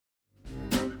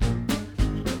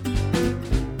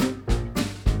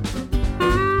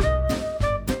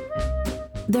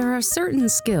There are certain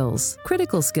skills,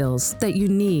 critical skills, that you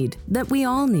need, that we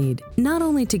all need, not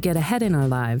only to get ahead in our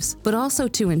lives, but also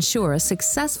to ensure a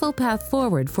successful path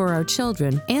forward for our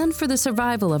children and for the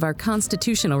survival of our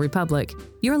constitutional republic.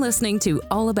 You're listening to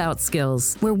All About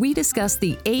Skills, where we discuss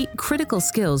the 8 critical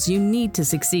skills you need to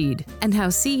succeed and how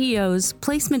CEOs,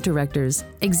 placement directors,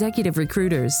 executive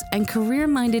recruiters, and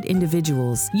career-minded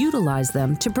individuals utilize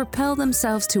them to propel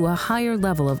themselves to a higher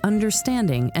level of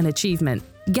understanding and achievement.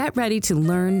 Get ready to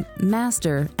learn,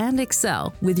 master, and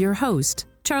excel with your host,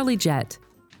 Charlie Jett.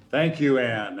 Thank you,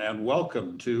 Ann, and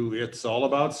welcome to It's All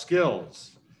About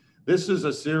Skills. This is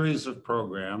a series of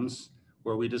programs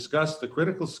where we discuss the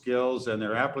critical skills and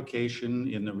their application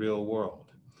in the real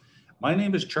world. My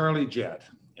name is Charlie Jett,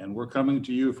 and we're coming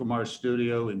to you from our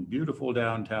studio in beautiful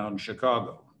downtown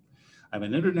Chicago. I'm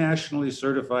an internationally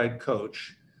certified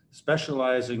coach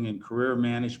specializing in career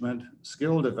management,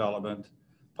 skill development,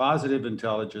 positive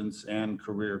intelligence, and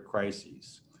career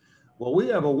crises. Well, we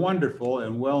have a wonderful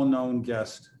and well-known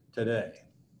guest today.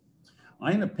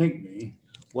 Ina Pinckney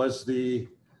was the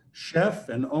chef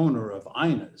and owner of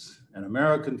Ina's, an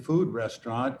American food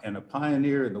restaurant and a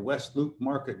pioneer in the West Loop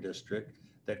Market District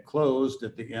that closed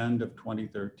at the end of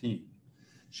 2013.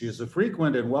 She is a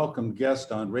frequent and welcome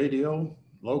guest on radio,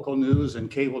 local news, and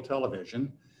cable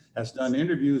television, has done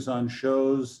interviews on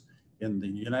shows in the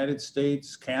United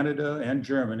States, Canada, and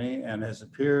Germany, and has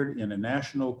appeared in a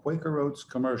national Quaker Oats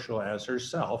commercial as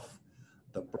herself,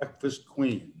 the Breakfast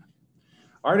Queen.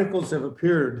 Articles have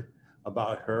appeared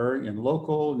about her in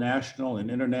local, national, and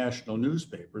international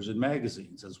newspapers and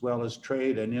magazines, as well as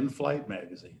trade and in-flight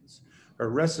magazines.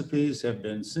 Her recipes have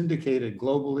been syndicated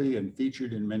globally and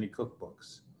featured in many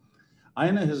cookbooks.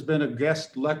 Ina has been a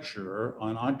guest lecturer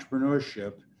on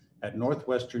entrepreneurship at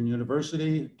Northwestern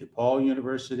University, DePaul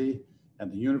University,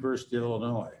 and the University of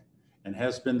Illinois, and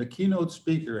has been the keynote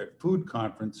speaker at food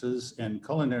conferences and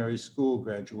culinary school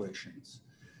graduations.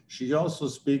 She also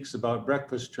speaks about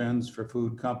breakfast trends for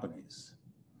food companies.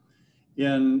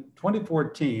 In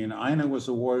 2014, Ina was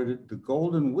awarded the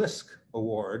Golden Whisk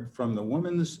Award from the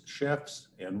Women's Chefs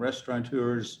and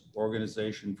Restaurateurs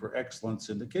Organization for Excellence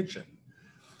in the Kitchen.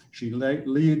 She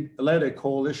led a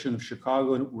coalition of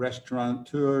Chicago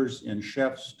restaurateurs and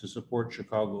chefs to support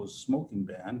Chicago's smoking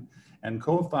ban and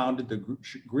co-founded the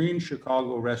Green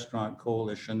Chicago Restaurant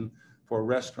Coalition for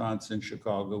Restaurants in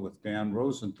Chicago with Dan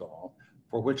Rosenthal,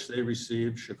 for which they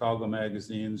received Chicago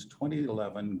Magazine's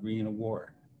 2011 Green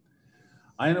Award.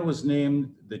 Ina was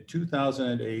named the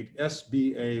 2008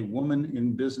 SBA Woman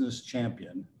in Business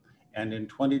Champion, and in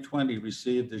 2020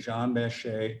 received the Jean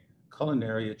Bachet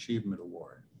Culinary Achievement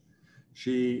Award.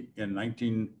 In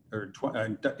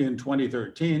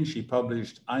 2013, she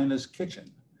published Ina's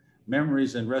Kitchen,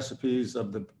 Memories and Recipes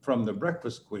from the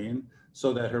Breakfast Queen,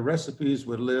 so that her recipes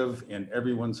would live in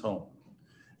everyone's home.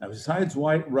 Now, besides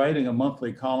writing a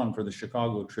monthly column for the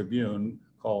Chicago Tribune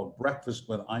called Breakfast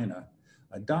with Ina,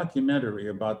 a documentary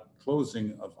about the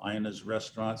closing of Ina's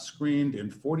restaurant screened in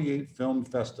 48 film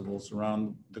festivals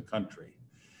around the country.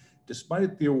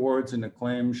 Despite the awards and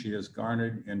acclaim she has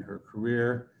garnered in her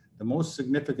career, the most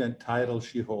significant title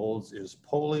she holds is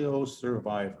Polio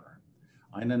Survivor.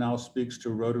 Ina now speaks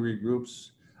to Rotary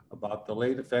groups about the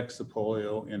late effects of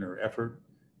polio in her effort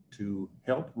to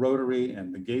help Rotary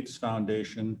and the Gates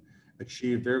Foundation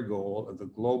achieve their goal of the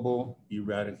global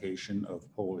eradication of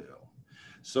polio.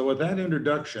 So with that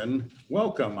introduction,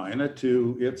 welcome, Ina,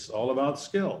 to It's All About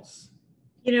Skills.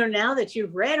 You know, now that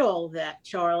you've read all that,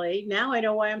 Charlie, now I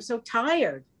know why I'm so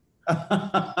tired.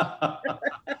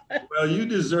 Well, you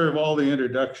deserve all the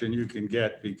introduction you can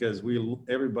get because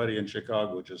everybody in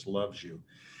Chicago just loves you.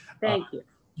 Thank you.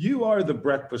 You are the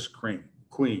Breakfast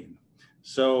Queen.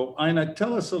 So, Ina,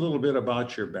 tell us a little bit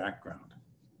about your background.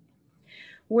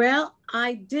 Well,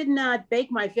 I did not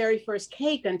bake my very first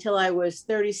cake until I was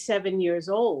 37 years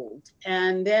old.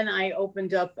 And then I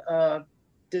opened up a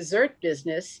dessert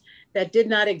business that did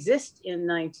not exist in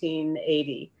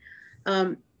 1980.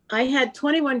 I had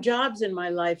 21 jobs in my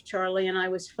life, Charlie, and I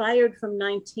was fired from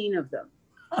 19 of them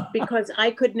because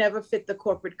I could never fit the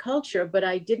corporate culture, but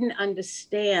I didn't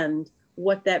understand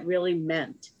what that really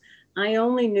meant. I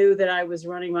only knew that I was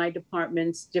running my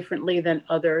departments differently than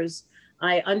others.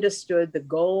 I understood the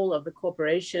goal of the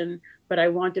corporation, but I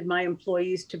wanted my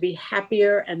employees to be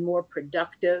happier and more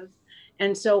productive.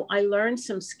 And so I learned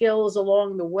some skills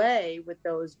along the way with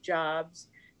those jobs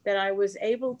that I was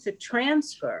able to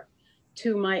transfer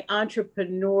to my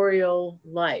entrepreneurial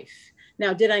life.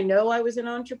 Now, did I know I was an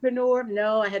entrepreneur?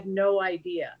 No, I had no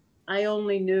idea. I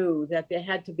only knew that there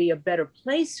had to be a better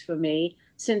place for me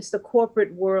since the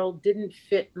corporate world didn't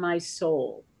fit my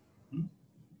soul.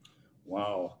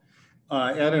 Wow.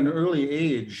 At an early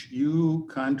age, you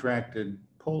contracted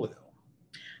polio.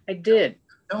 I did.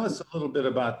 Tell us a little bit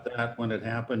about that when it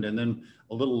happened, and then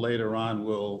a little later on,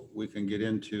 we can get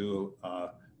into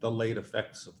the late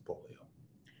effects of polio.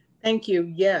 Thank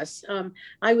you. Yes.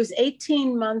 I was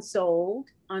 18 months old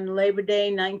on Labor Day,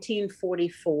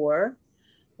 1944,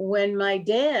 when my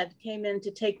dad came in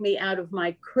to take me out of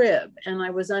my crib and I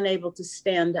was unable to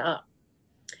stand up.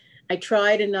 I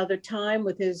tried another time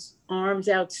with his arms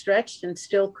outstretched and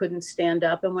still couldn't stand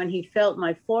up. And when he felt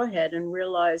my forehead and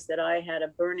realized that I had a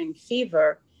burning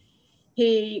fever,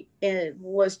 he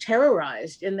was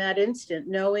terrorized in that instant,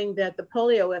 knowing that the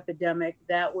polio epidemic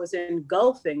that was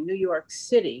engulfing New York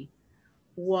City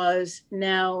was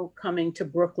now coming to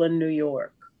Brooklyn, New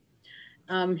York.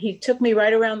 He took me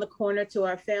right around the corner to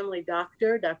our family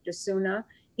doctor, Dr. Suna.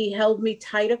 He held me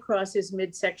tight across his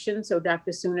midsection so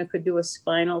Dr. Suna could do a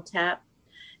spinal tap,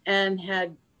 and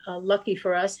had, lucky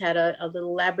for us, had a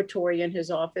little laboratory in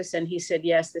his office. And he said,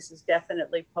 yes, this is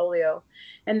definitely polio.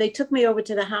 And they took me over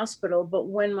to the hospital. But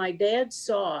when my dad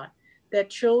saw that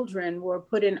children were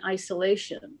put in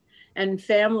isolation and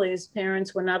families,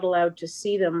 parents were not allowed to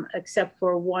see them except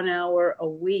for 1 hour a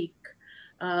week,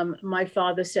 my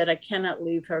father said, I cannot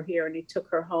leave her here. And he took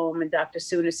her home. And Dr.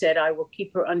 Suna said, I will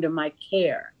keep her under my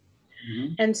care.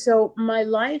 Mm-hmm. And so my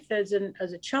life as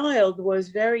a child was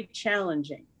very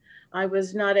challenging. I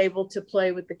was not able to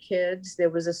play with the kids. There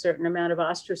was a certain amount of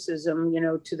ostracism,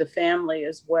 to the family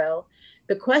as well.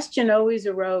 The question always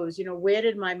arose, where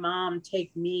did my mom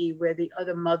take me where the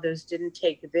other mothers didn't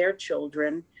take their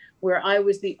children, where I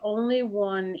was the only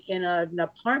one in an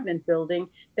apartment building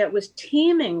that was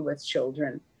teeming with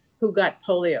children who got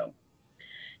polio.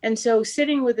 And so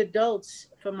sitting with adults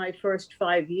for my first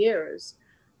 5 years,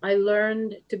 I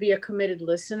learned to be a committed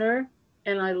listener,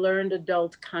 and I learned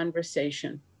adult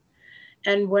conversation.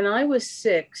 And when I was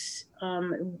 6,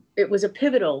 it was a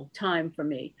pivotal time for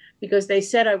me because they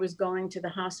said I was going to the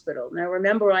hospital. Now,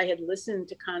 remember, I had listened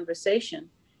to conversation,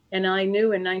 and I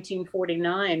knew in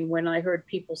 1949, when I heard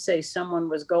people say someone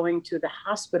was going to the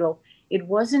hospital, it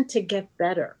wasn't to get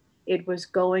better, it was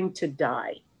going to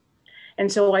die.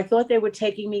 And so I thought they were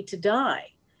taking me to die.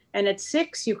 And at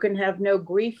 6, you can have no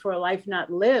grief for a life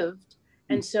not lived.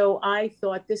 And so I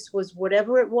thought this was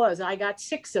whatever it was. I got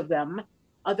 6 of them.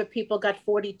 Other people got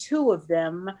 42 of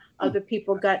them. Other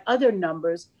people got other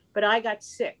numbers, but I got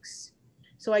 6.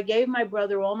 So I gave my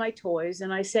brother all my toys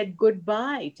and I said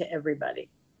goodbye to everybody.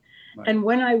 Right. And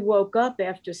when I woke up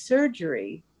after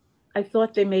surgery, I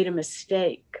thought they made a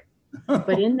mistake.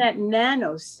 But in that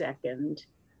nanosecond,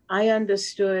 I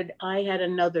understood I had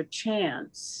another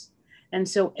chance. And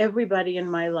so everybody in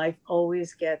my life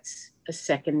always gets a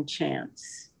second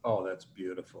chance. Oh, that's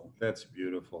beautiful. That's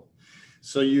beautiful.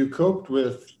 So you coped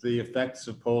with the effects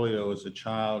of polio as a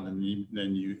child, and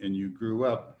you grew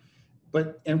up.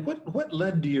 And what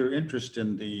led to your interest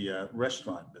in the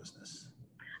restaurant business?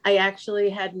 I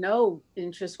actually had no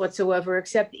interest whatsoever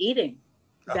except eating.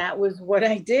 Oh. That was what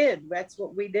I did. That's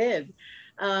what we did.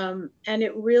 And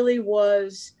it really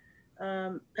was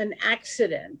an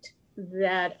accident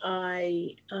that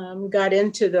I got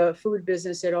into the food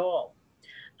business at all.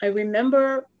 I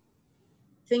remember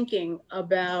thinking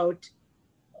about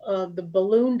the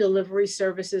balloon delivery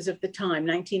services of the time,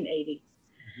 1980.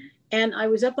 Mm-hmm. And I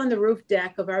was up on the roof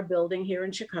deck of our building here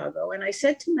in Chicago. And I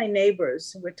said to my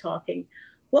neighbors, we're talking,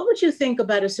 what would you think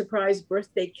about a surprise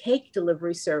birthday cake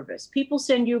delivery service? People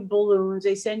send you balloons,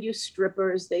 they send you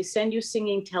strippers, they send you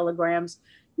singing telegrams.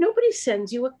 Nobody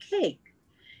sends you a cake.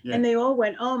 Yeah. And they all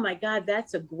went, oh my God,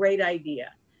 that's a great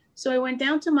idea. So I went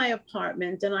down to my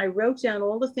apartment and I wrote down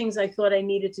all the things I thought I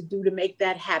needed to do to make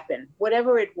that happen,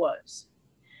 whatever it was.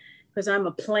 Because I'm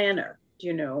a planner,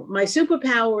 My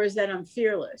superpower is that I'm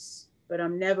fearless, but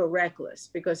I'm never reckless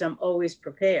because I'm always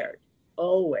prepared,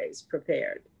 always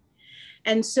prepared.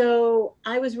 And so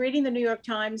I was reading the New York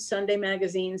Times Sunday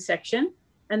magazine section,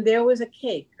 and there was a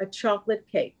cake, a chocolate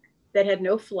cake that had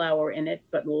no flour in it,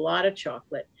 but a lot of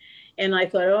chocolate. And I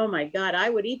thought, oh my God, I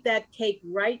would eat that cake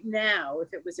right now if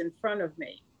it was in front of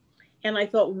me. And I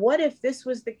thought, what if this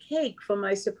was the cake for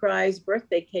my surprise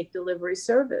birthday cake delivery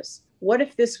service? What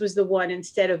if this was the one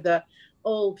instead of the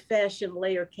old-fashioned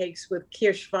layer cakes with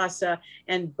kirschwasser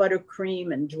and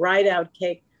buttercream and dried out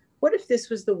cake? What if this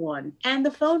was the one? And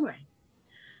the phone rang.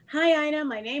 Hi, Ina,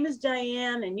 my name is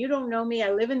Diane, and you don't know me.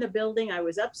 I live in the building. I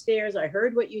was upstairs. I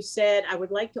heard what you said. I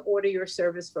would like to order your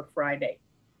service for Friday.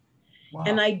 Wow.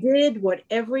 And I did what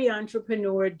every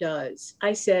entrepreneur does.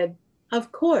 I said,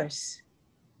 of course.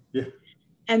 Yeah.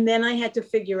 And then I had to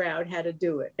figure out how to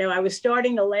do it. Now, I was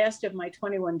starting the last of my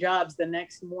 21 jobs the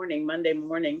next morning, Monday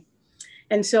morning.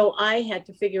 And so I had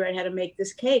to figure out how to make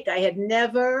this cake. I had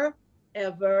never,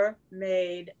 ever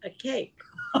made a cake.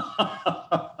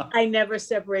 I never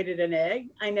separated an egg.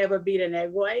 I never beat an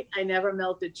egg white. I never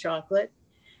melted chocolate.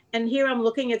 And here I'm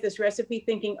looking at this recipe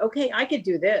thinking, okay, I could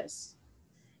do this.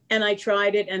 And I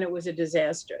tried it and it was a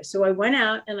disaster. So I went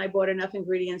out and I bought enough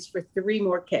ingredients for 3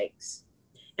 more cakes.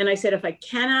 And I said, if I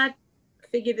cannot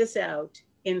figure this out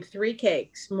in 3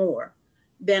 cakes more,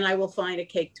 then I will find a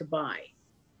cake to buy.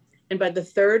 And by the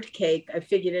 3rd cake, I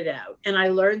figured it out. And I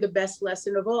learned the best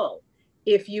lesson of all.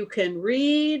 If you can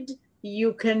read,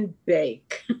 you can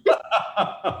bake.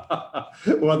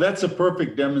 Well, that's a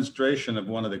perfect demonstration of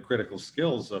one of the critical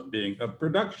skills of being a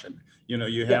production. You know,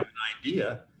 you have an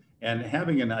idea, and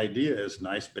having an idea is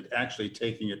nice, but actually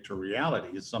taking it to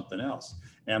reality is something else.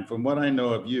 And from what I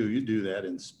know of you, you do that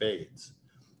in spades.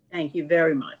 Thank you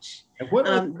very much. And what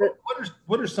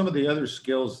are some of the other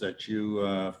skills that you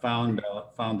found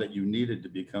that you needed to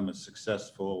become a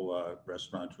successful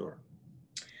restaurateur?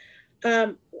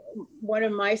 One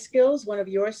of my skills, one of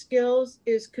your skills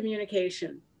is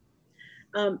communication.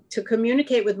 To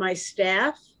communicate with my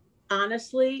staff,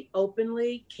 honestly,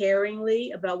 openly,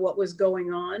 caringly about what was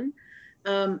going on.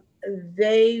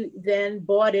 They then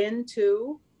bought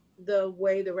into the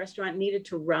way the restaurant needed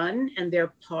to run and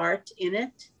their part in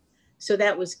it. So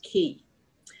that was key.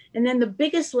 And then the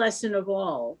biggest lesson of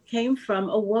all came from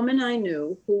a woman I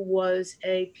knew who was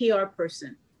a PR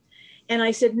person. And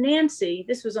I said, Nancy,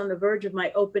 this was on the verge of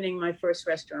my opening my first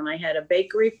restaurant. I had a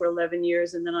bakery for 11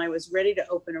 years, and then I was ready to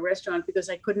open a restaurant because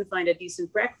I couldn't find a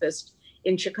decent breakfast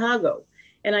in Chicago.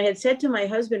 And I had said to my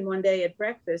husband one day at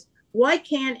breakfast, why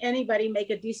can't anybody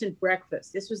make a decent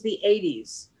breakfast? This was the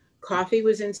 80s. Coffee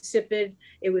was insipid.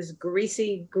 It was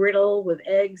greasy griddle with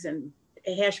eggs and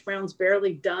hash browns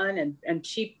barely done and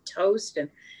cheap toast.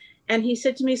 And he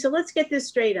said to me, so let's get this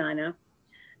straight, Ina.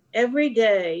 Every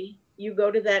day, you go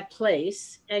to that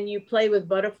place and you play with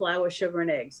butter, flour, sugar,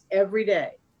 and eggs every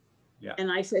day. Yeah.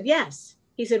 And I said, yes.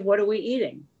 He said, what are we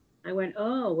eating? I went,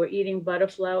 oh, we're eating butter,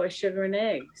 flour, sugar, and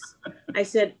eggs. I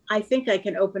said, I think I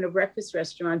can open a breakfast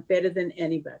restaurant better than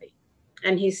anybody.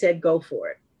 And he said, go for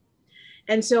it.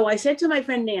 And so I said to my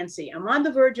friend, Nancy, I'm on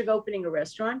the verge of opening a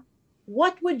restaurant.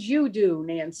 What would you do,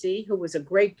 Nancy, who was a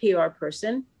great PR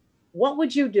person? What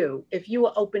would you do if you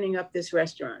were opening up this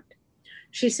restaurant?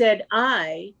 She said,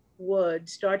 I would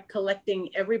start collecting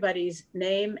everybody's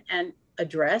name and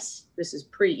address. This is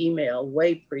pre-email,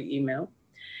 way pre-email.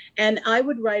 And I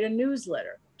would write a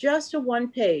newsletter, just a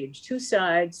 1-page, 2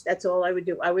 sides. That's all I would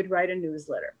do. I would write a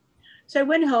newsletter. So I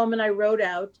went home and I wrote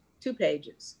out 2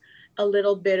 pages, a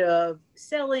little bit of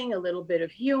selling, a little bit of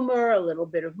humor, a little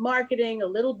bit of marketing, a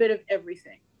little bit of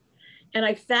everything. And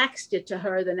I faxed it to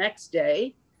her the next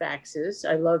day. Faxes,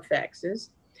 I love faxes.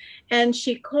 And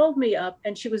she called me up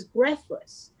and she was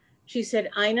breathless. She said,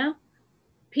 Ina,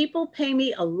 people pay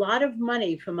me a lot of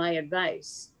money for my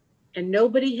advice, and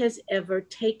nobody has ever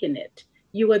taken it.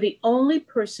 You are the only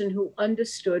person who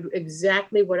understood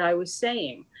exactly what I was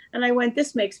saying. And I went,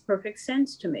 this makes perfect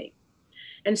sense to me.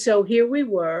 And so here we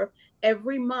were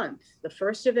every month, the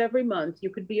first of every month, you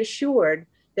could be assured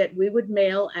that we would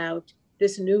mail out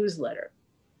this newsletter.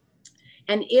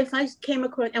 And if I came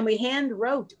across, and we hand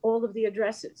wrote all of the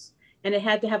addresses, and it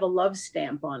had to have a love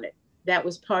stamp on it. That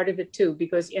was part of it too,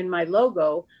 because in my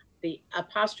logo, the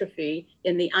apostrophe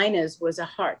in the Ina's was a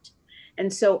heart.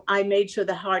 And so I made sure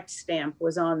the heart stamp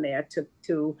was on there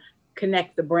to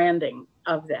connect the branding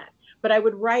of that. But I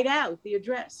would write out the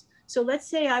address. So let's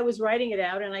say I was writing it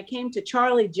out and I came to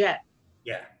Charlie Jet.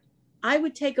 Yeah. I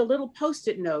would take a little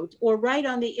Post-it note or write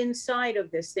on the inside of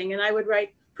this thing. And I would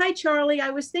write, hi, Charlie, I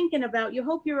was thinking about you.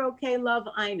 Hope you're okay. Love,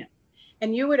 Ina.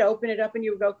 And you would open it up and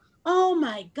you would go, oh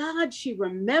my God, she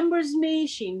remembers me.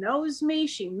 She knows me.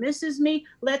 She misses me.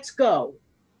 Let's go.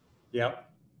 Yep.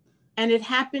 And it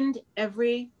happened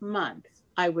every month.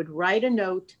 I would write a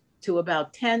note to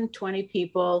about 10, 20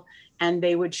 people, and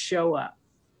they would show up.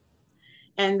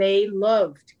 And they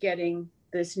loved getting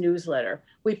this newsletter.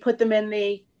 We put them in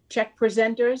the check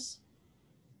presenters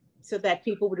so that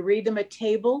people would read them at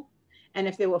table. And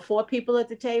if there were 4 people at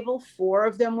the table, 4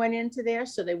 of them went into there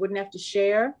so they wouldn't have to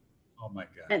share. Oh my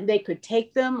God. And they could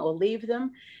take them or leave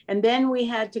them. And then we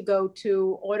had to go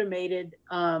to automated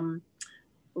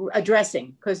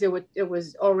addressing because it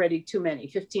was already too many.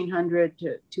 1,500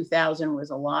 to 2,000 was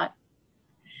a lot.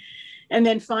 And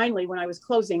then finally, when I was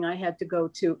closing, I had to go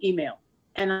to email.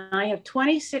 And I have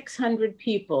 2,600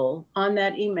 people on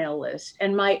that email list.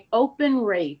 And my open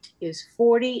rate is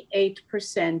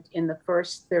 48% in the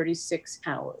first 36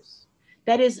 hours.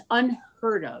 That is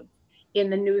unheard of in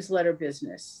the newsletter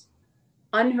business.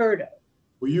 Unheard of.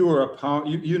 Well, you were a power,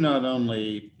 you not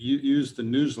only you used the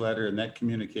newsletter and that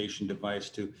communication device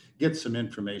to get some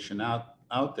information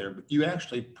out there, but you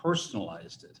actually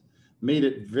personalized it, made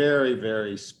it very,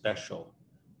 very special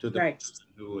to the Right. person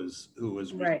who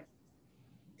was Right.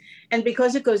 And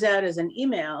because it goes out as an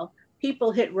email,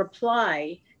 people hit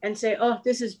reply and say, oh,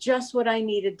 this is just what I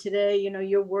needed today. You know,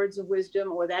 your words of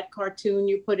wisdom, or that cartoon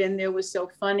you put in there was so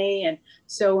funny. And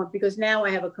so, because now I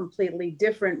have a completely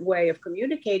different way of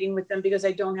communicating with them because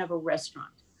I don't have a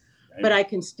restaurant. Right? But I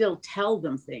can still tell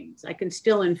them things. I can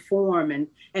still inform and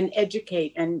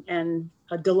educate and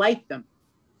delight them.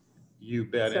 You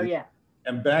bet. So, yeah.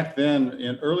 And back then,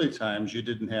 in early times, you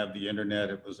didn't have the internet.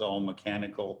 It was all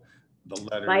mechanical, the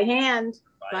letter. By hand.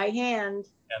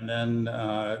 And then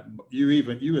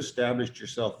you established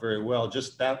yourself very well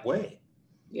just that way.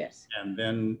 Yes. And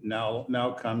then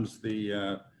now comes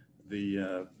the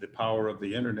power of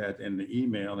the internet and the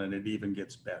email, and it even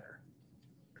gets better.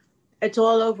 It's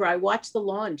all over. I watched the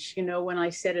launch, you know, when I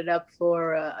set it up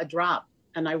for a drop,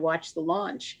 and I watched the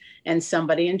launch, and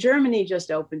somebody in Germany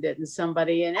just opened it, and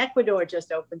somebody in Ecuador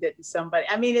just opened it, and somebody,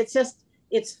 I mean,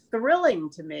 it's thrilling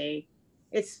to me.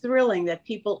 It's thrilling that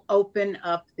people open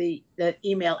up the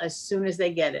email as soon as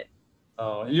they get it.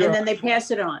 Oh, and then they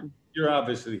pass it on. You're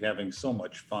obviously having so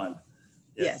much fun.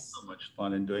 Yes. So much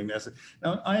fun in doing this.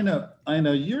 Now, I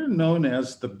know you're known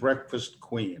as the Breakfast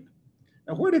Queen.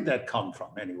 Now, where did that come from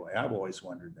anyway? I've always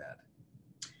wondered that.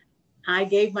 I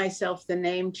gave myself the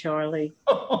name, Charlie.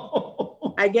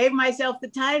 I gave myself the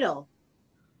title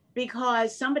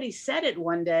because somebody said it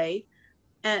one day,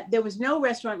 and there was no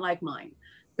restaurant like mine.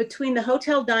 Between the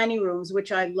hotel dining rooms,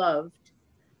 which I loved,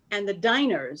 and the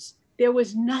diners, there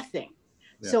was nothing.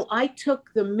 Yes. So I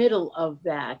took the middle of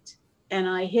that and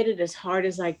I hit it as hard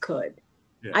as I could.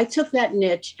 Yes. I took that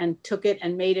niche and took it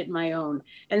and made it my own.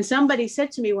 And somebody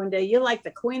said to me one day, you're like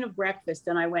the queen of breakfast.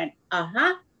 And I went,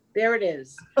 uh-huh, there it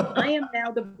is. I am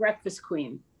now the breakfast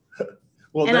queen.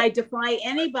 Well, and I defy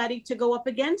anybody to go up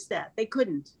against that. They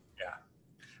couldn't. Yeah.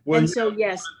 Well, and so,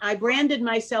 yes, I branded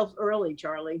myself early,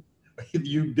 Charlie.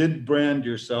 You did brand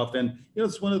yourself. And you know,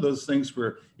 it's one of those things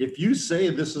where if you say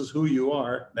this is who you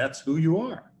are, that's who you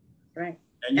are. Right.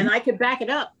 And I could back it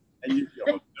up. And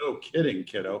no kidding,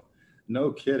 kiddo.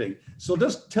 No kidding. So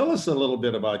just tell us a little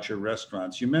bit about your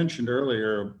restaurants. You mentioned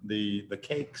earlier the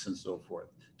cakes and so forth.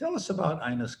 Tell us about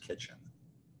Ina's Kitchen.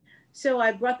 So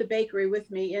I brought the bakery with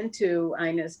me into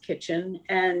Ina's Kitchen,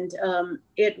 and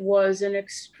it was an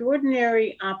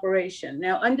extraordinary operation.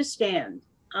 Now, understand,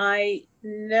 I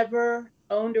never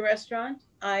owned a restaurant.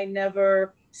 I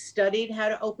never studied how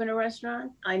to open a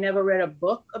restaurant. I never read a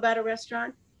book about a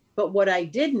restaurant. But what I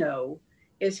did know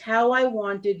is how I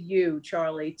wanted you,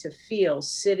 Charlie, to feel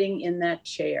sitting in that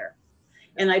chair.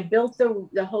 And I built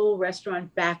the whole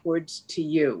restaurant backwards to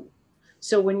you.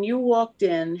 So when you walked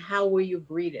in, how were you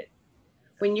greeted?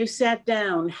 When you sat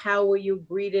down, how were you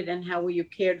greeted and how were you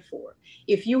cared for?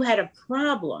 If you had a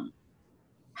problem,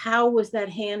 how was that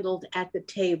handled at the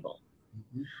table?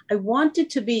 Mm-hmm. I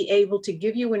wanted to be able to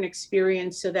give you an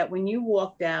experience so that when you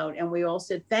walked out and we all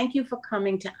said, thank you for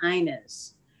coming to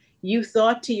Ina's, you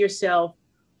thought to yourself,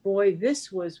 boy,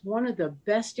 this was one of the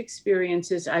best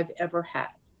experiences I've ever had.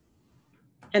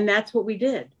 And that's what we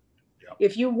did. Yep.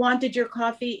 If you wanted your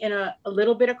coffee in a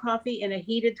little bit of coffee in a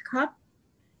heated cup,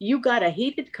 you got a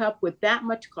heated cup with that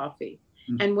much coffee.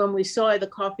 Mm-hmm. And when we saw the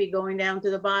coffee going down to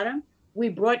the bottom, we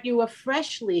brought you a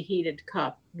freshly heated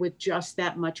cup with just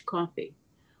that much coffee.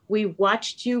 We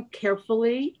watched you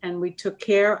carefully and we took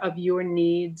care of your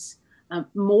needs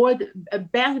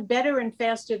better and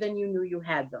faster than you knew you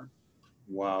had them.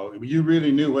 Wow, you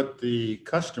really knew what the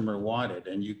customer wanted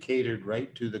and you catered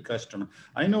right to the customer.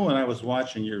 I know when I was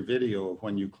watching your video of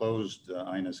when you closed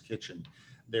Ina's Kitchen,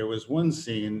 there was one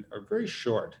scene, very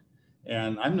short,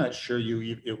 and I'm not sure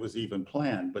it was even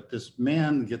planned, but this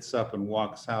man gets up and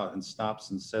walks out and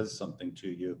stops and says something to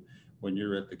you when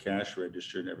you're at the cash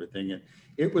register and everything. And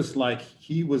it was like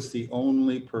he was the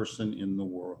only person in the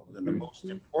world and the most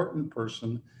important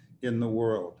person in the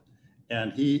world.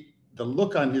 And the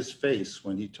look on his face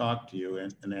when he talked to you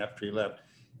and after he left,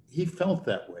 he felt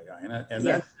that way, Ina. And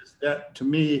yes. that to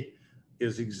me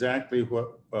is exactly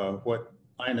what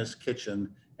Ina's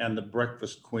Kitchen and the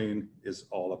Breakfast Queen is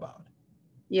all about.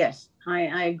 Yes,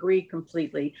 I agree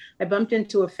completely. I bumped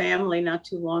into a family not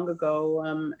too long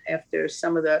ago after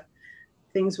some of the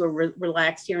things were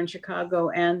relaxed here in Chicago,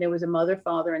 and there was a mother,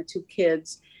 father, and two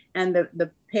kids. And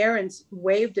the parents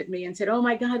waved at me and said, oh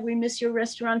my God, we miss your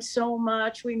restaurant so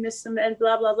much. We miss them and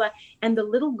blah, blah, blah. And the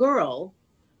little girl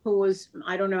who was,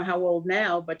 I don't know how old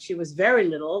now, but she was very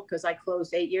little because I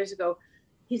closed 8 years ago.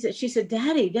 she said,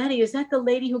 Daddy, is that the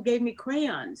lady who gave me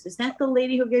crayons? Is that the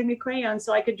lady who gave me crayons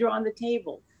so I could draw on the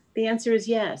table? The answer is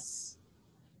yes.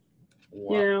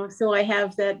 Wow. You know, so I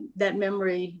have that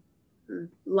memory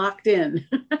locked in.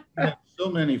 I have so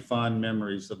many fond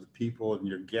memories of the people and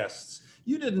your guests.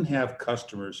 You didn't have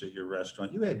customers at your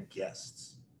restaurant. You had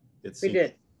guests. We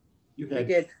did. We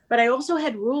did. But I also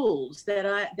had rules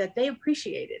that they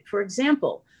appreciated. For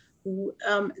example,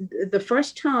 the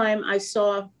first time I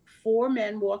saw 4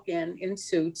 men walk in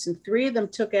suits, and 3 of them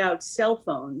took out cell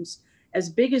phones as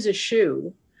big as a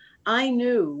shoe, I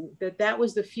knew that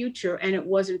was the future, and it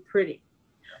wasn't pretty.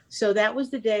 So that was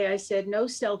the day I said, no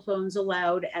cell phones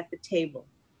allowed at the table.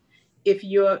 If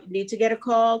you need to get a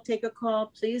call, take a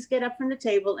call, please get up from the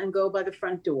table and go by the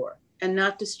front door and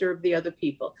not disturb the other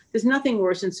people. There's nothing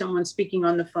worse than someone speaking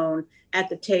on the phone at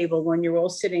the table when you're all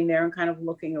sitting there and kind of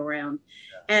looking around.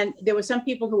 Yeah. And there were some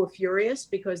people who were furious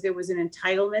because there was an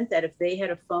entitlement that if they had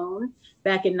a phone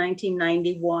back in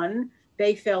 1991,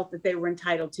 they felt that they were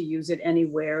entitled to use it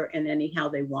anywhere and anyhow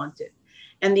they wanted.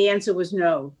 And the answer was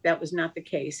no, that was not the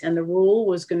case. And the rule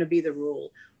was going to be the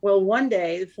rule. Well, one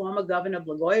day, the former Governor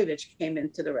Blagojevich came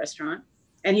into the restaurant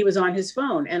and he was on his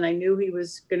phone. And I knew he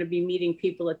was going to be meeting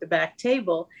people at the back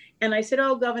table. And I said,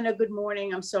 oh, Governor, good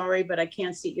morning. I'm sorry, but I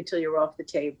can't seat you till you're off the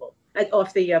table,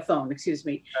 off the phone, excuse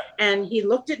me. And he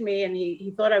looked at me and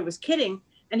he thought I was kidding.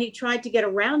 And he tried to get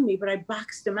around me, but I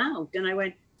boxed him out. And I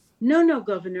went, no,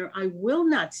 Governor, I will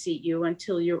not seat you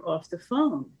until you're off the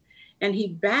phone. And he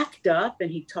backed up and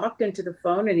he talked into the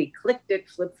phone and he clicked it,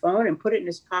 flip phone, and put it in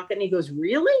his pocket. And he goes,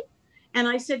 really? And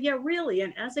I said, yeah, really.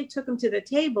 And as I took him to the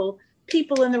table,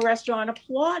 people in the restaurant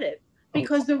applauded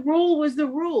because the rule was the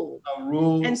rule. A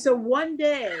rule. And so one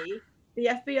day the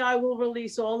FBI will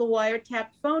release all the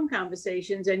wiretapped phone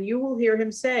conversations and you will hear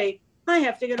him say, I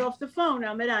have to get off the phone.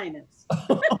 I'm at Ines.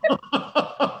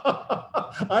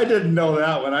 I didn't know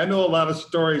that one. I know a lot of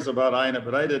stories about Ina,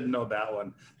 but I didn't know that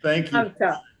one. Thank you.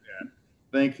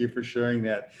 Thank you for sharing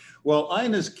that. Well,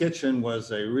 Ina's Kitchen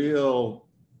was a real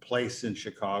place in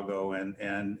Chicago, and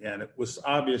it was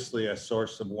obviously a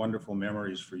source of wonderful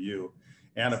memories for you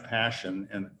and a passion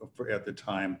at the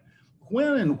time.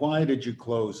 When and why did you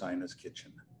close Ina's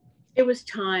Kitchen? It was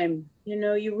time. You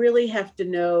know, you really have to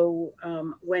know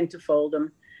when to fold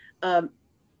them.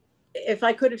 If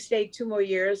I could have stayed 2 more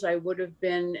years, I would have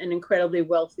been an incredibly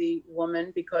wealthy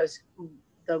woman because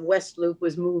the West Loop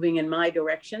was moving in my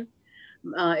direction.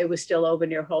 It was still over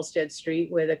near Halsted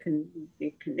Street where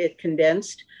it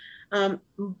condensed.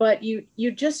 But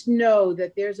you just know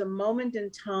that there's a moment in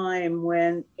time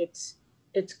when it's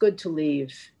good to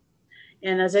leave.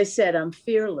 And as I said, I'm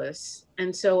fearless.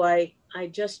 And so I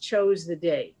just chose the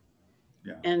day.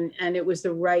 Yeah. And it was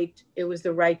the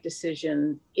right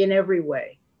decision in every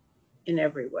way.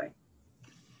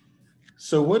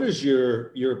 So what is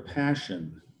your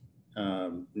passion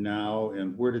now,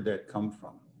 and where did that come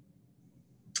from?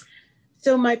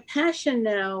 So my passion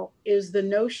now is the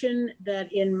notion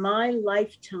that in my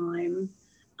lifetime,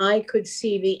 I could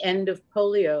see the end of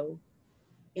polio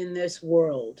in this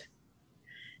world.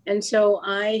 And so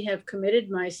I have committed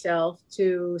myself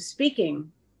to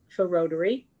speaking for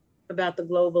Rotary about the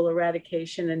Global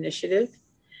Eradication Initiative.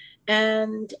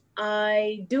 And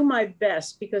I do my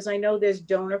best because I know there's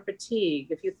donor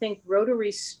fatigue. If you think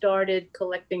Rotary started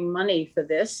collecting money for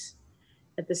this,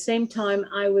 at the same time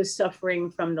I was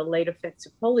suffering from the late effects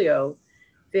of polio,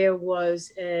 there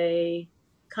was a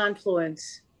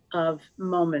confluence of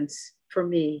moments for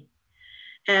me.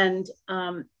 And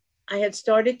I had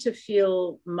started to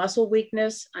feel muscle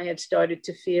weakness. I had started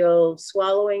to feel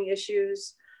swallowing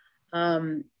issues,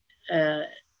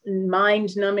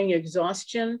 mind-numbing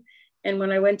exhaustion. And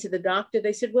when I went to the doctor,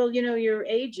 they said, well, you know, you're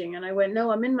aging. And I went, no,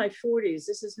 I'm in my 40s.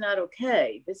 This is not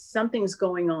okay. Something's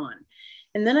going on.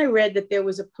 And then I read that there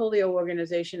was a polio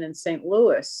organization in St.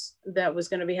 Louis that was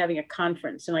going to be having a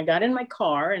conference. And I got in my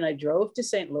car and I drove to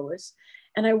St. Louis.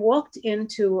 And I walked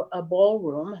into a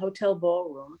ballroom, hotel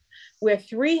ballroom, where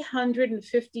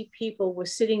 350 people were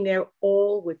sitting there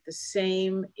all with the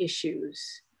same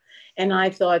issues. And I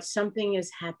thought, something is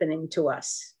happening to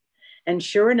us. And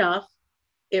sure enough,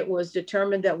 it was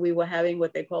determined that we were having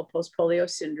what they call post-polio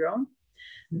syndrome,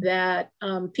 that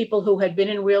people who had been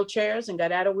in wheelchairs and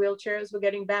got out of wheelchairs were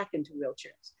getting back into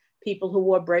wheelchairs. People who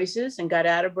wore braces and got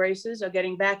out of braces are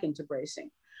getting back into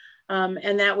bracing.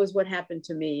 And that was what happened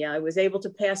to me. I was able to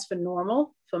pass for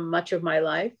normal for much of my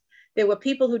life. There were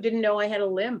people who didn't know I had a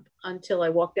limp until I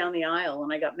walked down the aisle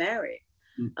and I got married.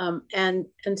 And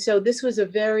so this was a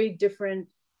very different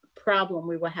problem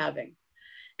we were having.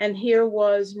 And here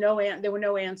was there were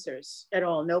no answers at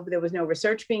all. There was no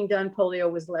research being done. Polio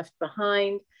was left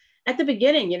behind. at the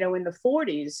beginning, in the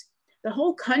 40s, the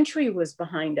whole country was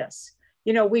behind us.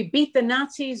 We beat the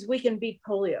Nazis, we can beat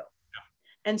polio.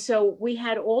 And so we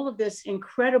had all of this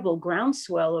incredible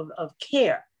groundswell of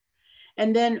care.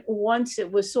 And then once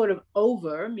it was sort of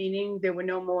over, meaning there were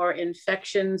no more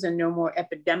infections and no more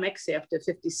epidemics after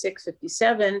 56,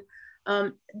 57,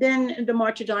 then the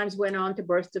March of Dimes went on to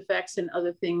birth defects and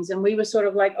other things. And we were sort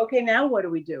of like, okay, now what do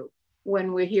we do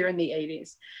when we're here in the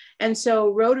 80s? And so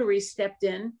Rotary stepped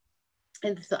in,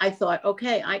 and I thought,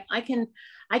 okay,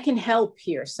 I can help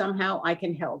here. Somehow I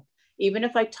can help. Even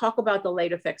if I talk about the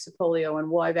late effects of polio and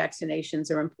why vaccinations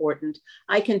are important,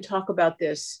 I can talk about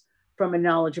this from a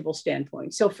knowledgeable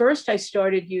standpoint. So first I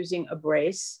started using a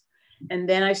brace, and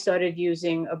then I started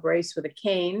using a brace with a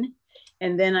cane,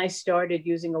 and then I started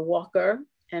using a walker,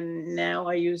 and now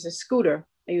I use a scooter.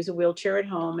 I use a wheelchair at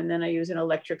home, and then I use an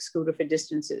electric scooter for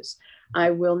distances. I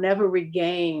will never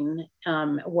regain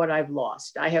what I've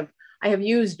lost. I have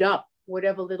used up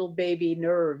whatever little baby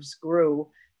nerves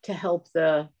grew to help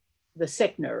the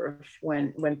sick nerve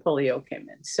when polio came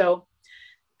in. So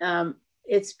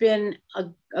it's been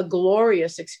a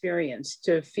glorious experience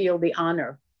to feel the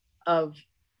honor of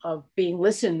being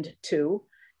listened to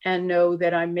and know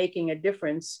that I'm making a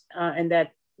difference, and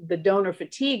that the donor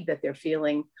fatigue that they're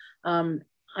feeling, I'm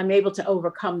able to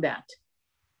overcome that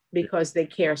because they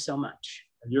care so much.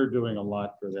 You're doing a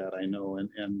lot for that, I know,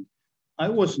 and I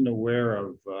wasn't aware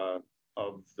of the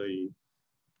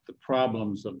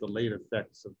problems of the late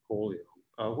effects of polio.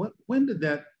 When did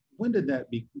that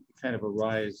be kind of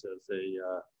arise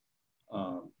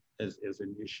as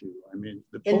an issue? I mean,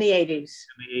 in the 80s.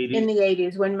 In the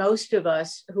 80s, when most of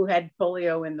us who had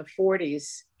polio in the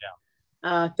 40s,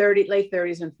 late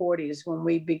 30s and 40s, when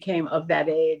we became of that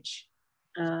age.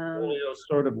 Polio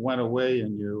sort of went away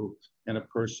in a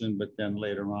person, but then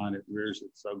later on it rears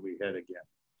its ugly head again.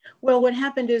 Well, what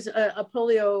happened is a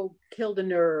polio killed a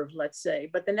nerve, let's say,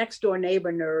 but the next door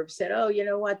neighbor nerve said, oh, you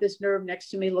know what, this nerve next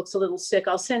to me looks a little sick.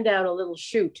 I'll send out a little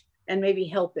shoot and maybe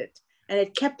help it. And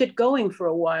it kept it going for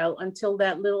a while until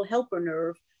that little helper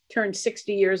nerve turned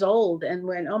 60 years old and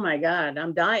went, oh my God,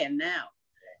 I'm dying now.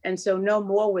 And so no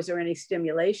more was there any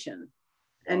stimulation,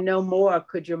 and no more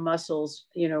could your muscles,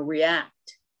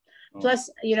 react. Plus,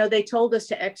 they told us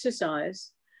to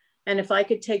exercise. And if I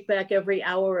could take back every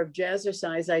hour of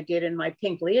jazzercise I did in my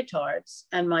pink leotards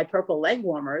and my purple leg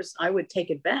warmers, I would take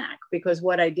it back, because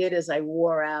what I did is I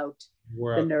wore out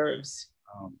the nerves.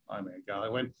 I mean,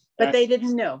 God, but they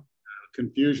didn't know.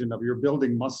 Confusion of you're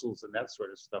building muscles and that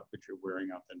sort of stuff, but you're wearing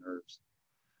out the nerves.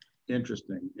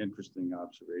 Interesting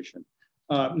observation.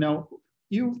 Now,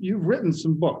 you've written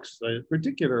some books.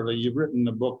 Particularly, you've written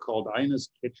a book called Ina's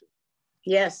Kitchen.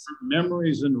 Yes.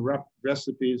 Memories and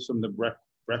recipes from the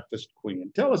Breakfast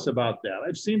Queen. Tell us about that.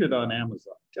 I've seen it on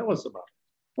Amazon. Tell us about it.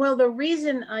 Well, the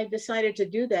reason I decided to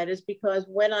do that is because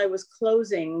when I was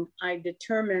closing, I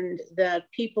determined that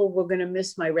people were going to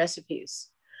miss my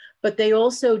recipes, but they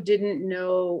also didn't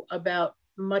know about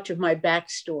much of my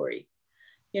backstory.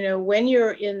 When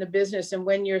you're in the business and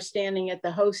when you're standing at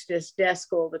the hostess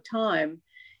desk all the time,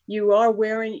 you are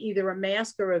wearing either a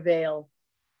mask or a veil.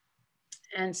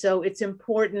 And so it's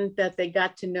important that they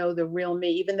got to know the real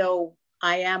me, even though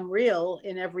I am real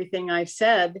in everything I've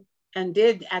said and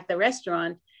did at the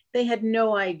restaurant. They had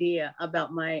no idea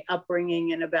about my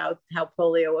upbringing and about how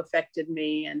polio affected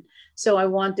me. And so I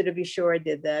wanted to be sure I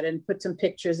did that and put some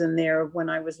pictures in there of when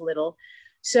I was little.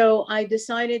 So I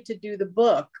decided to do the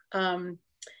book.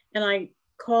 And I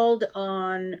called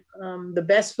on the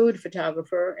best food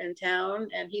photographer in town.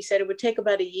 And he said it would take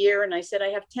about a year. And I said, I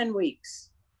have 10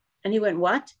 weeks. And he went,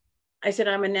 what? I said,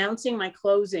 I'm announcing my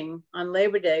closing on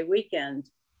Labor Day weekend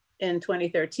in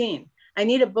 2013. I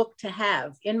need a book to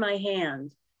have in my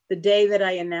hand the day that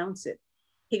I announce it.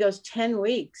 He goes, 10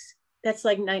 weeks? That's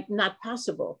like not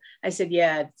possible. I said,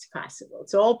 yeah, it's possible.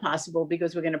 It's all possible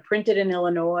because we're going to print it in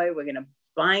Illinois. We're going to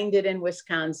bind it in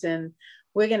Wisconsin.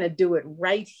 We're going to do it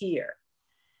right here.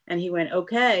 And he went,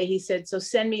 okay. He said, so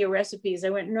send me your recipes.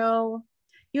 I went, no,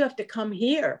 you have to come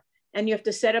here. And you have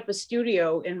to set up a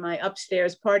studio in my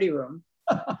upstairs party room.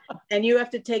 And you have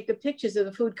to take the pictures of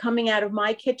the food coming out of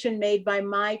my kitchen made by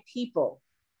my people.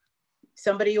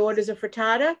 Somebody orders a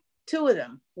frittata, 2 of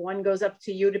them. One goes up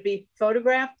to you to be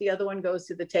photographed. The other one goes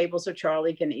to the table so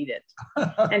Charlie can eat it.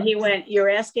 And he went, you're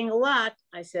asking a lot.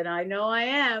 I said, I know I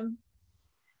am.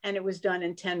 And it was done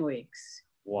in 10 weeks.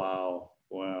 Wow.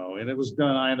 And it was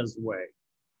done Ina's way.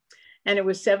 And it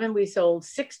was we sold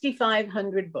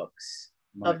 6,500 books.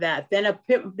 Of that, then a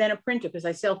printer, because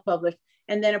I self-published,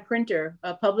 and then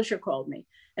a publisher called me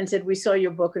and said, we saw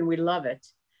your book and we love it.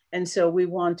 And so we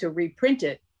want to reprint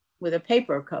it with a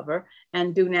paper cover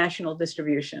and do national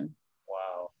distribution.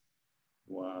 Wow.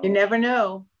 Wow. You never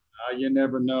know. You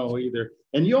never know either.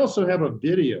 And you also have a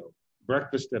video,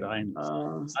 Breakfast at Ina's.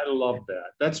 I love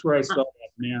that. That's where I saw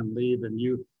that man leave, and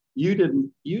you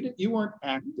weren't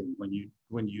acting when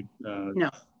you No.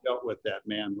 dealt with that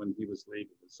man when he was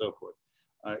leaving and so forth.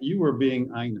 You were being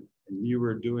Ina, and you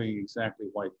were doing exactly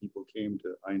why people came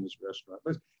to Ina's restaurant.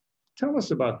 But tell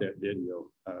us about that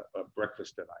video of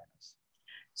Breakfast at Ina's.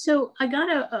 So I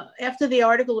got after the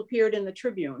article appeared in the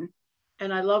Tribune,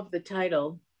 and I love the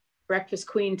title, Breakfast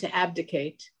Queen to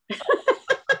Abdicate.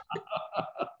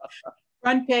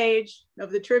 Front page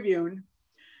of the Tribune.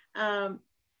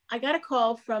 I got a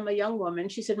call from a young woman.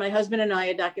 She said, my husband and I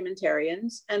are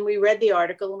documentarians, and we read the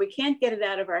article and we can't get it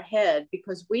out of our head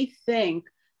because we think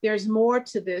there's more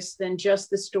to this than just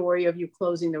the story of you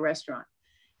closing the restaurant.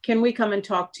 Can we come and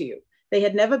talk to you? They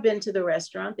had never been to the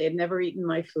restaurant. They had never eaten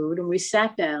my food. And we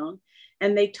sat down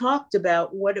and they talked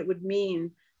about what it would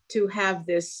mean to have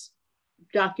this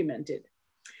documented.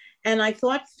 And I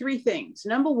thought three things.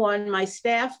 Number one, my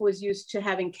staff was used to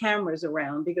having cameras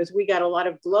around because we got a lot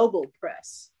of global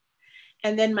press.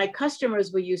 And then my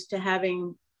customers were used to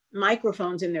having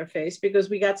microphones in their face because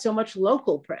we got so much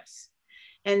local press.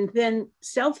 And then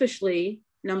selfishly,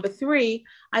 number three,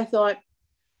 I thought,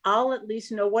 I'll at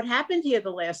least know what happened here the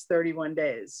last 31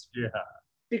 days. Yeah.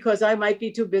 Because I might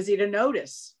be too busy to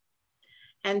notice.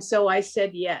 And so I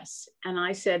said yes. And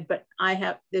I said, but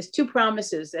there's two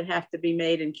promises that have to be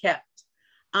made and kept.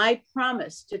 I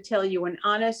promise to tell you an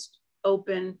honest,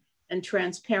 open, and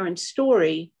transparent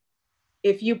story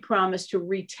if you promise to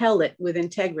retell it with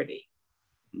integrity.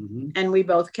 Mm-hmm. And we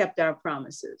both kept our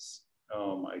promises.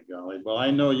 Oh my golly. Well, I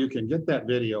know you can get that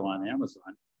video on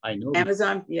Amazon. I know.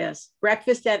 Amazon, yes.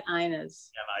 Breakfast at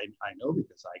Ina's. And I know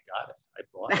because I got it. I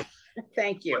bought it.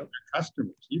 Thank you.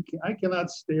 Customers. I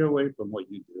cannot stay away from what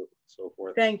you do and so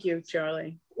forth. Thank you,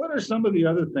 Charlie. What are some of the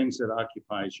other things that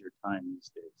occupies your time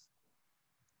these days?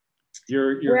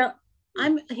 Well,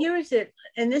 here is it.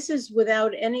 And this is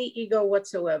without any ego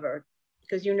whatsoever,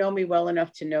 because you know me well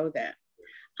enough to know that.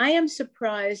 I am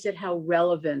surprised at how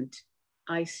relevant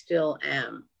I still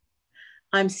am.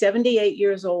 I'm 78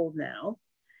 years old now,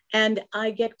 and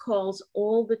I get calls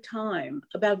all the time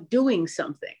about doing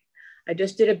something. I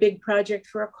just did a big project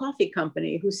for a coffee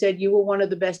company who said, you were one of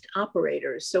the best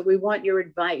operators, so we want your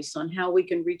advice on how we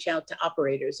can reach out to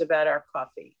operators about our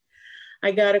coffee.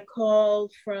 I got a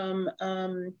call from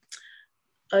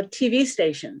a TV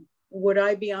station. Would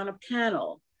I be on a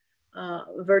panel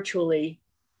virtually?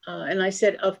 And I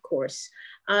said, of course.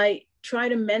 I try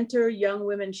to mentor young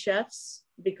women chefs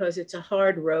because it's a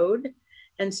hard road.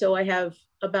 And so I have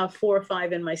about 4 or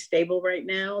 5 in my stable right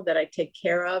now that I take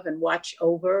care of and watch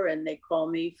over, and they call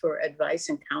me for advice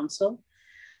and counsel.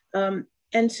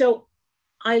 And so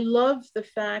I love the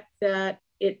fact that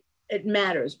it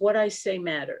matters. What I say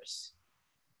matters.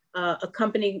 A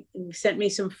company sent me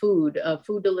some food, a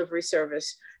food delivery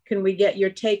service. Can we get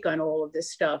your take on all of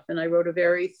this stuff? And I wrote a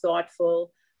very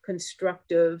thoughtful,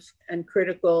 constructive, and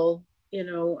critical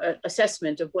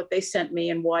assessment of what they sent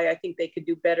me and why I think they could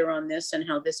do better on this and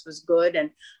how this was good. And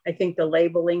I think the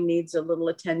labeling needs a little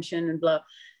attention and blah.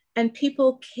 And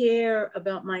people care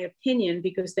about my opinion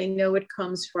because they know it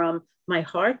comes from my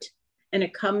heart and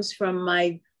it comes from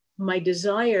my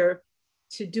desire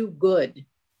to do good,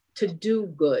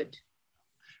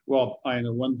 Well, I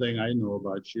know one thing I know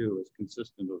about you is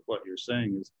consistent with what you're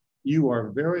saying is you are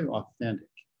very authentic.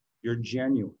 You're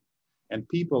genuine. And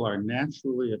people are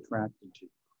naturally attracted to you.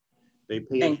 They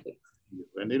pay attention to you.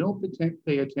 And they don't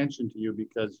pay attention to you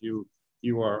because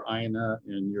you are Ina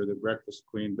and you're the breakfast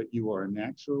queen, but you are a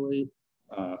naturally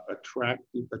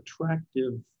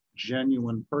attractive,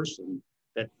 genuine person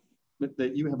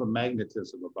that you have a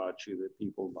magnetism about you that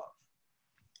people love.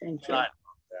 Thank you. I love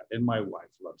that. And my wife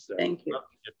loves that. Thank you. Love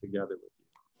to get together with you.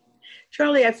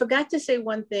 Charlie, I forgot to say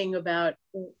one thing about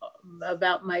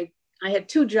I had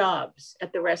 2 jobs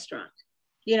at the restaurant.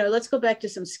 Let's go back to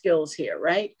some skills here,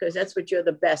 right? Because that's what you're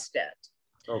the best at.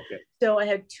 Okay. So I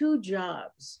had 2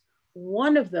 jobs.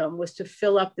 One of them was to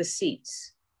fill up the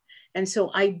seats. And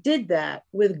so I did that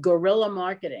with guerrilla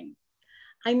marketing.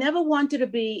 I never wanted to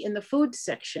be in the food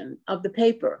section of the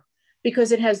paper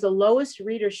because it has the lowest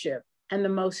readership and the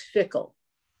most fickle.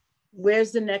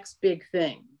 Where's the next big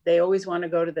thing? They always want to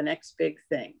go to the next big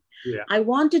thing. Yeah. I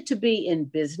wanted to be in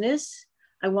business.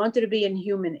 I wanted to be in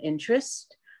human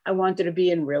interest. I wanted to be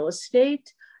in real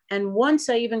estate. And once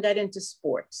I even got into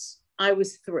sports, I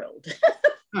was thrilled.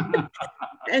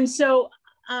 And so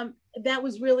that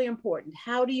was really important.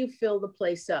 How do you fill the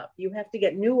place up? You have to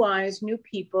get new eyes, new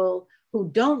people who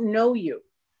don't know you,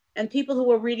 And people who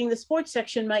were reading the sports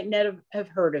section might not have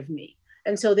heard of me.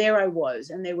 And so there I was,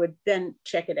 and they would then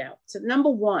check it out. So number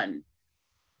one,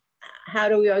 how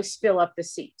do we always fill up the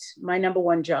seats? My number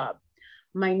one job.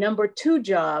 My number two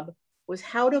job was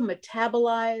how to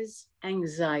metabolize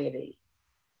anxiety.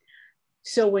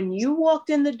 So when you walked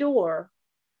in the door,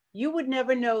 you would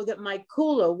never know that my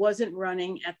cooler wasn't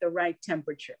running at the right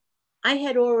temperature. I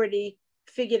had already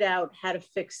figured out how to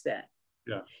fix that.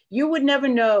 Yeah. You would never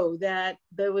know that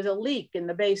there was a leak in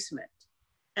the basement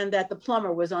and that the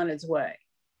plumber was on its way.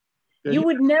 You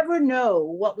would never know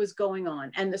what was going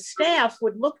on. And the staff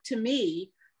would look to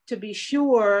me to be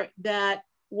sure that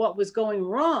what was going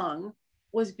wrong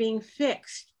was being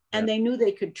fixed. And they knew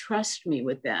they could trust me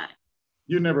with that.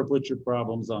 You never put your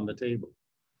problems on the table.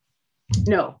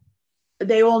 No,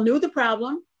 they all knew the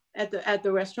problem at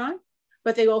the restaurant,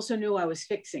 but they also knew I was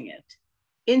fixing it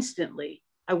instantly.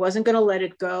 I wasn't going to let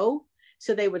it go.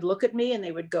 So they would look at me and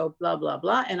they would go, blah, blah,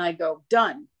 blah. And I go,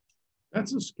 done.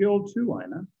 That's a skill too,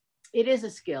 Ina. It is a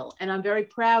skill. And I'm very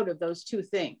proud of those two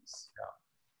things.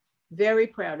 Yeah. Very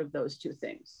proud of those two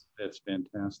things. That's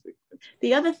fantastic.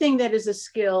 The other thing that is a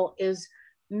skill is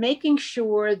making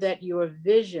sure that your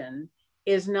vision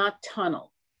is not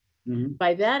tunnel. Mm-hmm.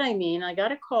 By that, I mean, I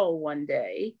got a call one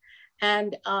day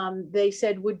and they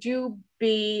said, would you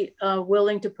be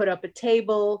willing to put up a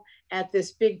table at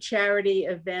this big charity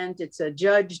event? It's a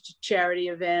judged charity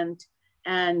event.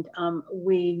 And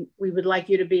we would like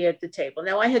you to be at the table.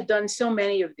 Now, I had done so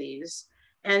many of these,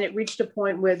 and it reached a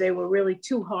point where they were really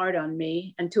too hard on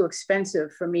me and too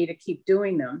expensive for me to keep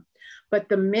doing them. But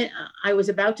I was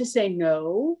about to say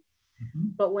no,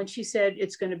 but when she said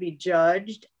it's going to be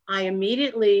judged, I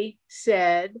immediately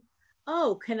said,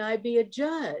 oh, can I be a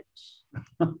judge?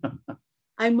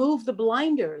 I moved the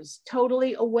blinders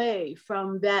totally away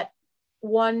from that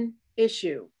one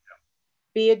issue.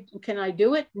 Can I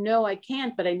do it? No, I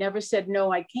can't. But I never said,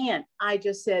 no, I can't. I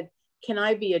just said, can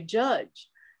I be a judge?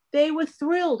 They were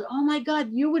thrilled. Oh my God,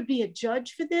 you would be a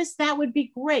judge for this? That would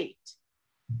be great.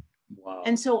 Wow.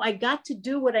 And so I got to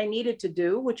do what I needed to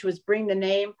do, which was bring the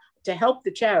name to help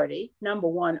the charity, number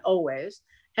one, always.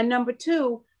 And number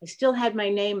two, I still had my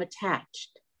name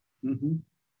attached. Mm-hmm.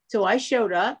 So I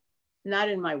showed up, not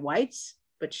in my whites,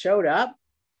 but showed up,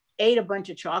 ate a bunch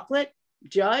of chocolate,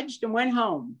 judged, and went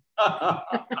home.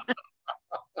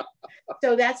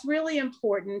 So that's really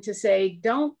important to say,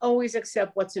 don't always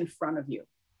accept what's in front of you.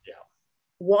 Yeah.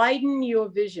 Widen your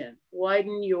vision,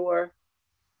 widen your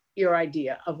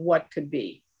idea of what could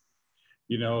be.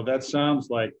 You know, that sounds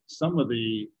like some of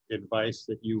the advice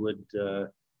that you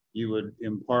would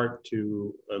impart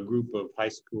to a group of high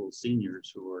school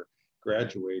seniors who are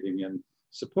graduating. And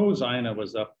suppose Ina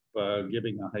was up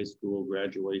giving a high school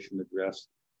graduation address.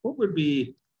 What would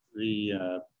be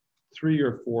the 3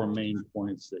 or 4 main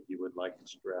points that you would like to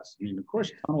stress? I mean, of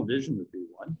course, tunnel vision would be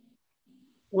one.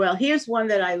 Well, here's one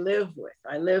that I live with.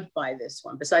 I live by this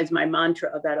one, besides my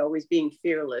mantra about always being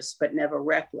fearless, but never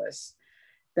reckless.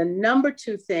 The number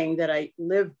 2 thing that I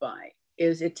live by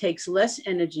is it takes less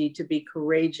energy to be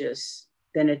courageous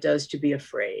than it does to be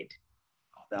afraid.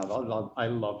 I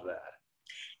love that.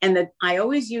 And I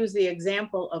always use the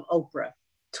example of Oprah.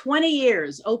 20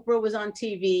 years, Oprah was on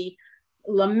TV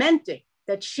lamenting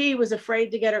that she was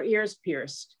afraid to get her ears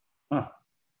pierced. Huh.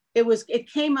 It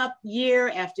came up year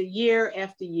after year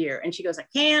after year. And she goes, I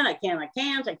can't.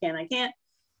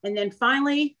 And then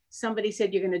finally, somebody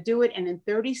said, you're going to do it. And in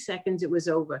 30 seconds, it was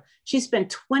over. She spent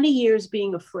 20 years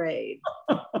being afraid.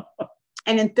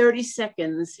 And in 30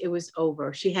 seconds, it was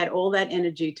over. She had all that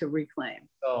energy to reclaim.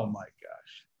 Oh my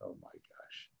gosh. Oh my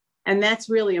gosh. And that's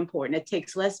really important. It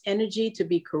takes less energy to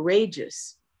be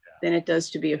courageous than it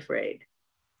does to be afraid.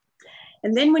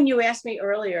 And then when you asked me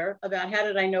earlier about how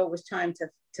did I know it was time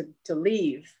to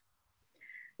leave,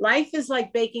 life is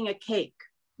like baking a cake.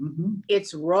 Mm-hmm.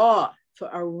 It's raw for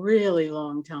a really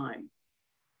long time.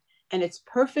 And it's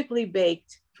perfectly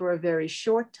baked for a very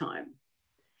short time.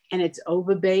 And it's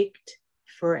overbaked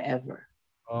forever.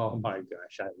 Oh my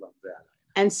gosh, I love that.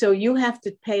 And so you have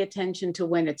to pay attention to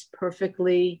when it's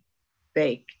perfectly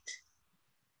baked.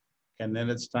 And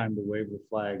then it's time to wave the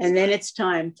flag. And then it's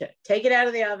time to take it out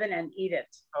of the oven and eat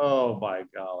it. Oh my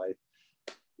golly.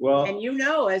 Well, and you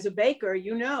know, as a baker,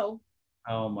 you know,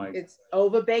 oh my, it's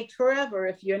overbaked forever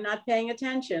if you're not paying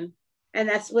attention. And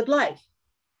that's with life.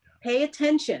 Yeah. Pay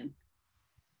attention.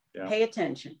 Yeah. Pay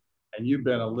attention. And you've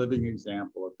been a living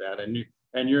example of that.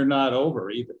 And you're not over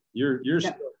either. You're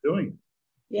still doing it.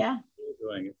 Yeah.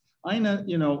 You're doing it. Ina,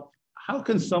 you know, how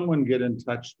can someone get in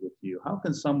touch with you? How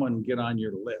can someone get on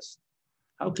your list?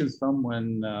 How can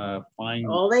someone find?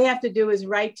 All they have to do is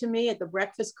write to me at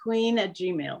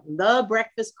thebreakfastqueen@gmail.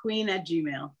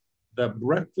 Thebreakfastqueen@gmail.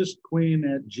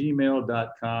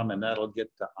 Thebreakfastqueen@gmail.com, and that'll get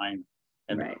to Ina.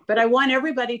 Right. But I want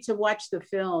everybody to watch the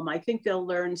film. I think they'll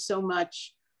learn so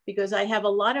much because I have a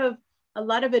lot of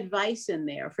advice in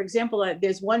there. For example,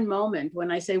 there's one moment when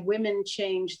I say women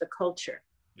change the culture.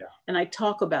 Yeah. And I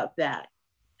talk about that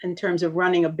in terms of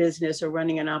running a business or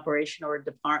running an operation or a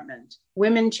department.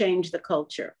 Women change the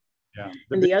culture. Yeah.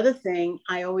 And the other thing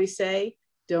I always say,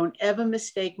 don't ever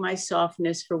mistake my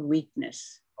softness for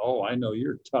weakness. Oh, I know,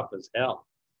 you're tough as hell.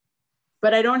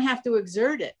 But I don't have to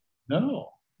exert it.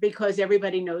 No. Because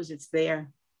everybody knows it's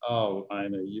there. Oh,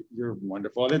 Ina, you're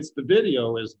wonderful. And the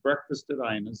video is Breakfast at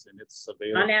Ina's, and it's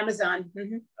available on Amazon.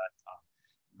 Mm-hmm.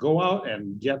 Go out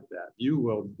and get that. You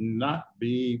will not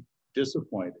be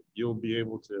disappointed. You'll be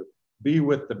able to be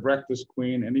with the Breakfast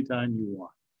Queen anytime you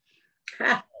want.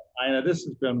 Ina, this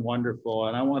has been wonderful,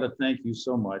 and I want to thank you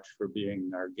so much for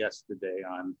being our guest today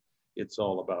on It's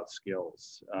All About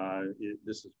Skills.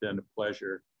 This has been a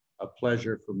pleasure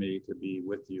for me to be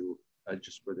with you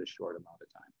just for this short amount of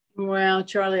time. Well,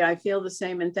 Charlie, I feel the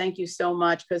same, and thank you so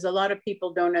much, because a lot of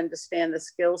people don't understand the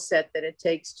skill set that it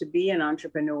takes to be an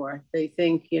entrepreneur. They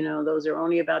think, those are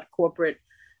only about corporate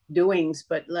doings,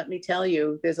 but let me tell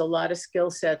you, there's a lot of skill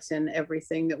sets in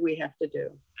everything that we have to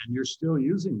do. And you're still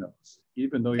using those,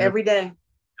 even though you're every day. Yep.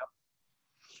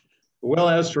 Well,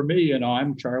 as for me,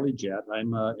 I'm Charlie Jett.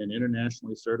 I'm an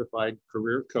internationally certified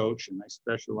career coach, and I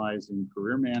specialize in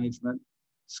career management,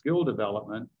 skill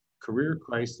development, career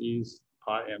crises,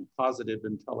 and positive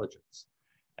intelligence.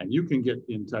 And you can get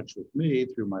in touch with me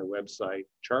through my website,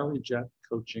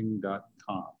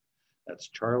 charliejettcoaching.com. That's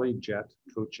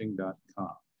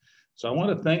charliejettcoaching.com. So I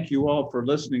want to thank you all for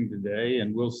listening today,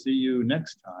 and we'll see you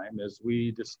next time as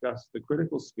we discuss the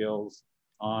critical skills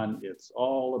on It's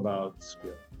All About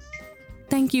Skills.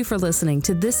 Thank you for listening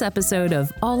to this episode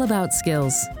of All About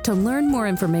Skills. To learn more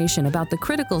information about the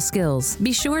critical skills,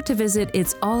 be sure to visit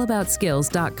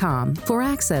it'sallaboutskills.com for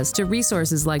access to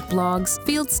resources like blogs,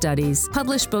 field studies,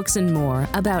 published books, and more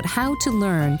about how to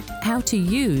learn, how to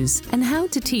use, and how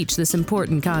to teach this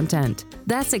important content.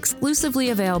 That's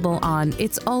exclusively available on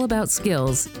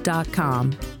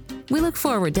it'sallaboutskills.com. We look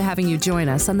forward to having you join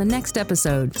us on the next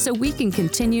episode so we can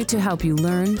continue to help you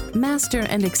learn, master,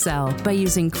 and excel by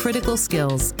using critical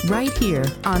skills right here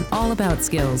on All About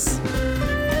Skills.